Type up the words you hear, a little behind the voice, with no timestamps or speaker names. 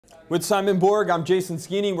With Simon Borg, I'm Jason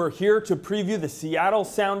Skeeney. We're here to preview the Seattle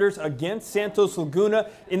Sounders against Santos Laguna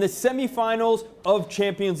in the semifinals of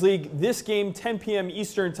Champions League. This game, 10 p.m.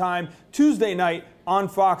 Eastern Time, Tuesday night on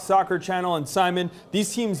Fox Soccer Channel. And Simon,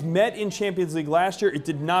 these teams met in Champions League last year. It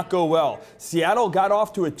did not go well. Seattle got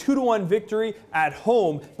off to a 2-1 victory at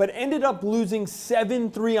home, but ended up losing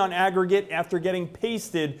 7-3 on aggregate after getting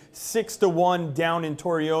pasted 6-1 down in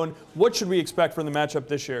Torreon. What should we expect from the matchup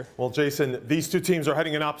this year? Well, Jason, these two teams are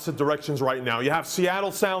heading in opposite directions right now. You have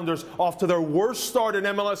Seattle Sounders off to their worst start in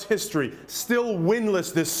MLS history, still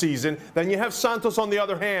winless this season. Then you have Santos on the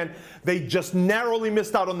other hand. They just narrowly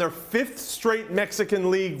missed out on their 5th straight Mexican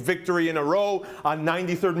League victory in a row. A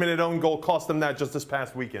 93rd minute own goal cost them that just this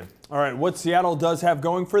past weekend. All right, what Seattle does have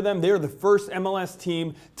going for them, they are the first MLS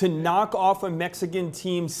team to knock off a Mexican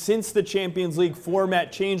team since the Champions League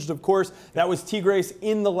format changed, of course. That was Tigres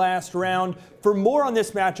in the last round. For more on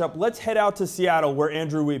this matchup, let's head out to Seattle where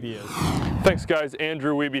Andrew Wiebe is. Thanks, guys.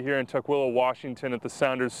 Andrew Wiebe here in Tukwila, Washington at the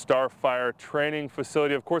Sounders Starfire training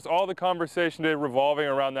facility. Of course, all the conversation today revolving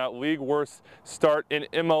around that league worst start in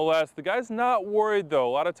MLS. The guy's not worried, though. A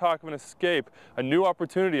lot of talk of an escape, a new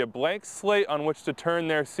opportunity, a blank slate on which to turn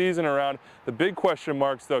their season around. The big question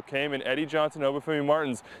marks, though, came in Eddie Johnson and Obafemi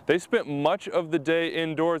Martins. They spent much of the day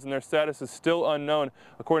indoors, and their status is still unknown,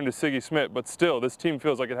 according to Siggy Smith. But still, this team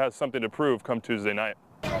feels like it has something to prove come Tuesday night.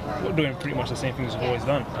 We're doing pretty much the same things we've always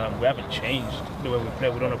done. We haven't changed the way we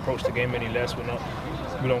play. We don't approach the game any less. We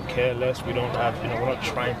don't care less. We don't have, we're not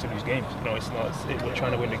trying to lose games. We're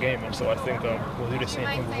trying to win the game. And so I think we'll do the same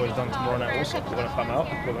thing we've always done tomorrow night also. We're going to come out.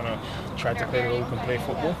 We're going to try to play the way we can play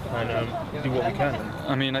football and do what we can.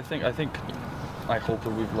 I mean, I hope that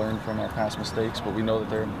we've learned from our past mistakes, but we know that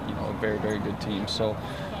they're, a very, very good team. So,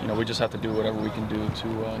 we just have to do whatever we can do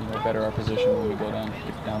to, better our position when we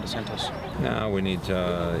get down to Santos. No, we need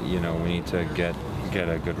to, get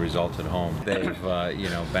a good result at home. They've,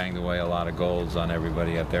 banged away a lot of goals on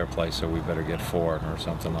everybody at their place, so we better get 4 or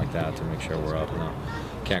something like that to make sure we're up. No,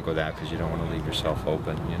 can't go that because you don't want to leave yourself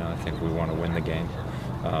open. I think we want to win the game.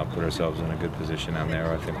 Put ourselves in a good position down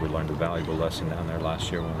there. I think we learned a valuable lesson down there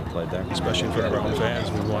last year when we played there. Especially in front of our own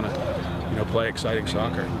fans, we want to, play exciting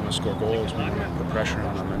soccer. We want to score goals. We want to put pressure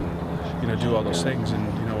on them, and do all those things.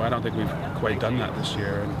 And I don't think we've quite done that this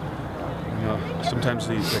year. And sometimes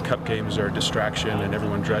the cup games are a distraction, and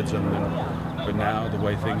everyone dreads them. But now the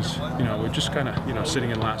way things, we're just kind of, sitting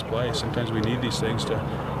in last place. Sometimes we need these things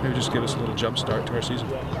to maybe just give us a little jump start to our season.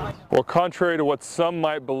 Well, contrary to what some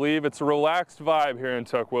might believe, it's a relaxed vibe here in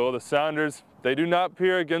Tukwila. The Sounders, they do not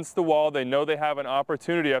peer against the wall. They know they have an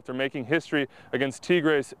opportunity after making history against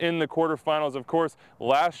Tigres in the quarterfinals. Of course,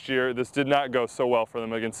 last year, this did not go so well for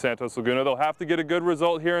them against Santos Laguna. They'll have to get a good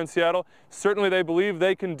result here in Seattle. Certainly, they believe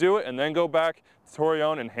they can do it and then go back to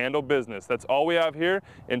Torreon and handle business. That's all we have here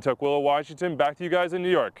in Tukwila, Washington. Back to you guys in New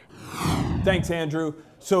York. Thanks, Andrew.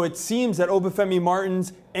 So it seems that Obafemi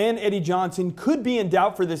Martins and Eddie Johnson could be in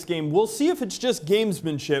doubt for this game. We'll see if it's just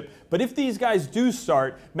gamesmanship, but if these guys do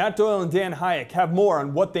start, Matt Doyle and Dan Hayek have more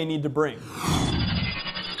on what they need to bring.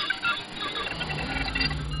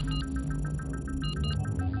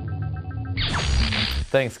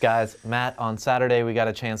 Thanks, guys. Matt, on Saturday we got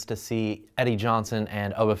a chance to see Eddie Johnson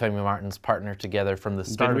and Obafemi Martins partner together from the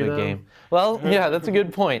start of the game. Well, yeah, that's a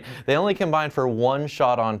good point. They only combined for 1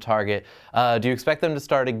 shot on target. Do you expect them to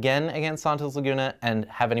start again against Santos Laguna and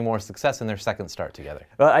have any more success in their second start together?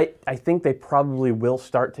 Well, I think they probably will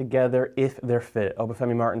start together if they're fit.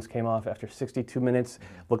 Obafemi Martins came off after 62 minutes,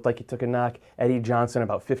 looked like he took a knock. Eddie Johnson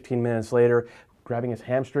about 15 minutes later, grabbing his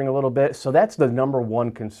hamstring a little bit. So that's the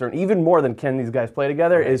 #1 concern, even more than can these guys play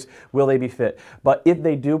together, is will they be fit? But if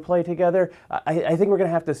they do play together, I think we're going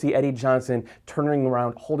to have to see Eddie Johnson turning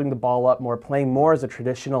around, holding the ball up more, playing more as a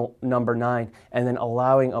traditional number 9, and then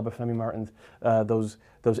allowing Obafemi Martins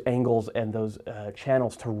those angles and those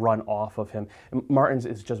channels to run off of him. Martins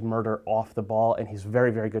is just murder off the ball, and he's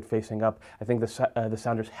very, very good facing up. I think the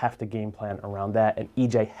Sounders have to game plan around that, and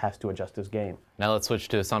EJ has to adjust his game. Now let's switch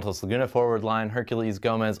to Santos Laguna forward line. Herculez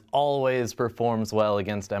Gomez always performs well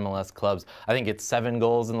against MLS clubs. I think it's 7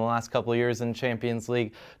 goals in the last couple of years in Champions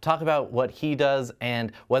League. Talk about what he does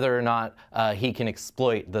and whether or not he can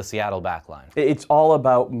exploit the Seattle backline. It's all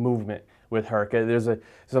about movement. with Herc.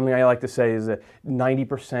 Something I like to say is that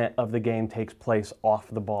 90% of the game takes place off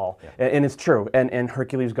the ball. Yeah. And it's true. And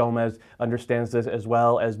Herculez Gomez understands this as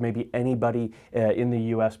well as maybe anybody in the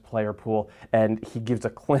U.S. player pool. And he gives a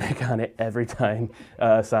clinic on it every time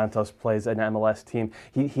Santos plays an MLS team.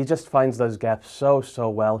 He just finds those gaps so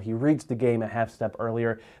well. He reads the game a half step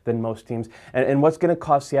earlier than most teams. And what's going to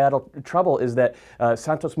cause Seattle trouble is that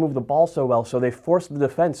Santos move the ball so well, so they force the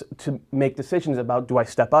defense to make decisions about, do I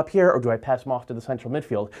step up here or do I pass him off to the central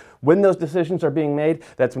midfield? When those decisions are being made,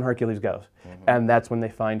 that's when Herculez goes. Mm-hmm. And that's when they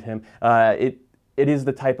find him. It is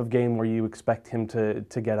the type of game where you expect him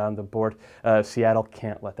to get on the board. Seattle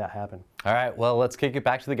can't let that happen. All right, well, let's kick it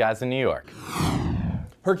back to the guys in New York.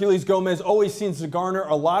 Herculez Gomez always seems to garner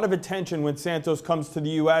a lot of attention when Santos comes to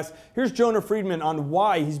the U.S. Here's Jonah Friedman on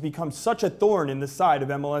why he's become such a thorn in the side of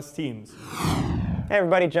MLS teams. Hey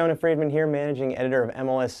everybody, Jonah Friedman here, managing editor of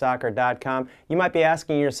MLSsoccer.com. You might be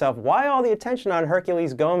asking yourself, why all the attention on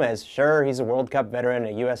Herculez Gomez? Sure, he's a World Cup veteran,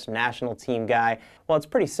 a U.S. national team guy. Well, it's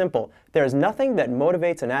pretty simple. There is nothing that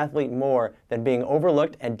motivates an athlete more than being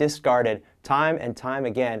overlooked and discarded time and time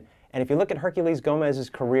again. And if you look at Herculez Gomez's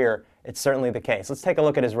career, it's certainly the case. Let's take a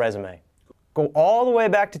look at his resume. Go all the way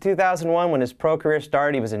back to 2001 when his pro career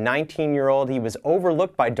started. He was a 19-year-old. He was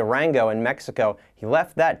overlooked by Durango in Mexico. He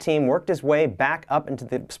left that team, worked his way back up into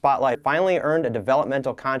the spotlight, finally earned a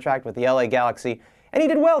developmental contract with the LA Galaxy, and he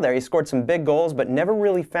did well there. He scored some big goals, but never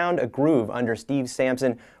really found a groove under Steve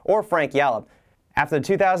Sampson or Frank Yallop. After the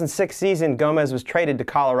 2006 season, Gomez was traded to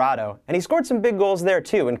Colorado, and he scored some big goals there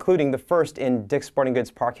too, including the first in Dick's Sporting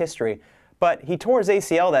Goods Park history. But he tore his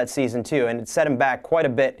ACL that season too, and it set him back quite a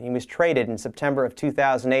bit. He was traded in September of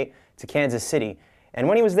 2008 to Kansas City. And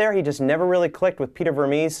when he was there, he just never really clicked with Peter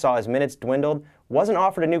Vermes, saw his minutes dwindled, wasn't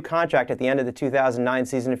offered a new contract at the end of the 2009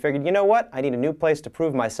 season, and figured, you know what, I need a new place to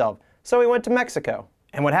prove myself. So he went to Mexico.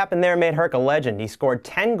 And what happened there made Herc a legend. He scored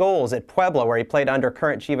 10 goals at Puebla, where he played under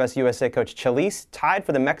current Chivas USA coach Chelis, tied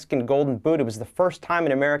for the Mexican Golden Boot. It was the first time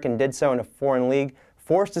an American did so in a foreign league.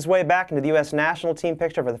 Forced his way back into the U.S. national team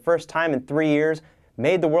picture for the first time in 3 years,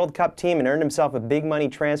 made the World Cup team and earned himself a big money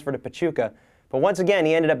transfer to Pachuca. But once again,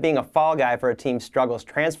 he ended up being a fall guy for a team's struggles.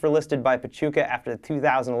 Transfer listed by Pachuca after the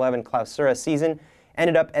 2011 Clausura season,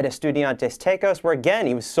 ended up at Estudiantes Tecos, where again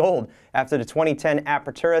he was sold after the 2010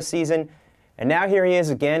 Apertura season. And now here he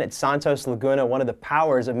is again at Santos Laguna, one of the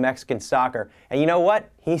powers of Mexican soccer. And you know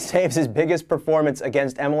what? He saves his biggest performance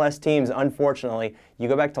against MLS teams, unfortunately. You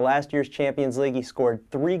go back to last year's Champions League, he scored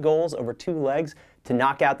 3 goals over 2 legs to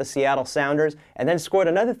knock out the Seattle Sounders, and then scored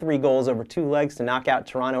another 3 goals over 2 legs to knock out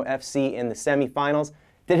Toronto FC in the semifinals.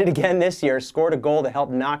 Did it again this year, scored a goal to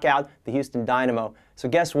help knock out the Houston Dynamo. So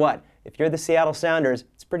guess what? If you're the Seattle Sounders,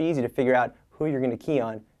 it's pretty easy to figure out who you're going to key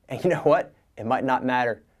on. And you know what? It might not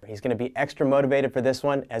matter. He's going to be extra motivated for this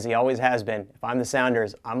one, as he always has been. If I'm the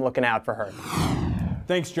Sounders, I'm looking out for her.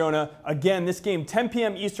 Thanks, Jonah. Again, this game, 10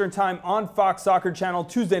 p.m. Eastern Time on Fox Soccer Channel,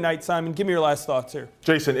 Tuesday night. Simon, give me your last thoughts here.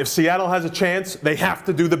 Jason, if Seattle has a chance, they have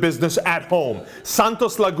to do the business at home.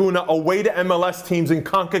 Santos Laguna, away to MLS teams in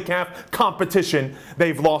CONCACAF competition.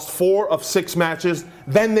 They've lost 4 of 6 matches.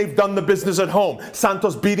 Then they've done the business at home.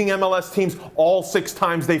 Santos beating MLS teams all 6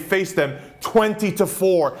 times they faced them.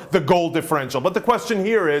 20-4, the goal differential. But the question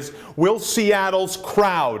here is, will Seattle's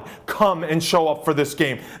crowd come and show up for this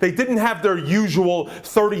game? They didn't have their usual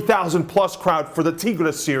 30,000 plus crowd for the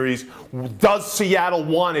Tigres series. Does Seattle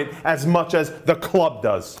want it as much as the club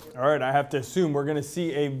does? All right, I have to assume we're going to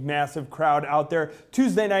see a massive crowd out there.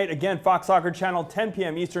 Tuesday night, again, Fox Soccer Channel, 10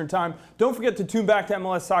 p.m. Eastern Time. Don't forget to tune back to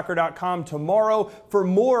MLSsoccer.com tomorrow for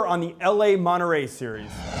more on the LA Monterrey series.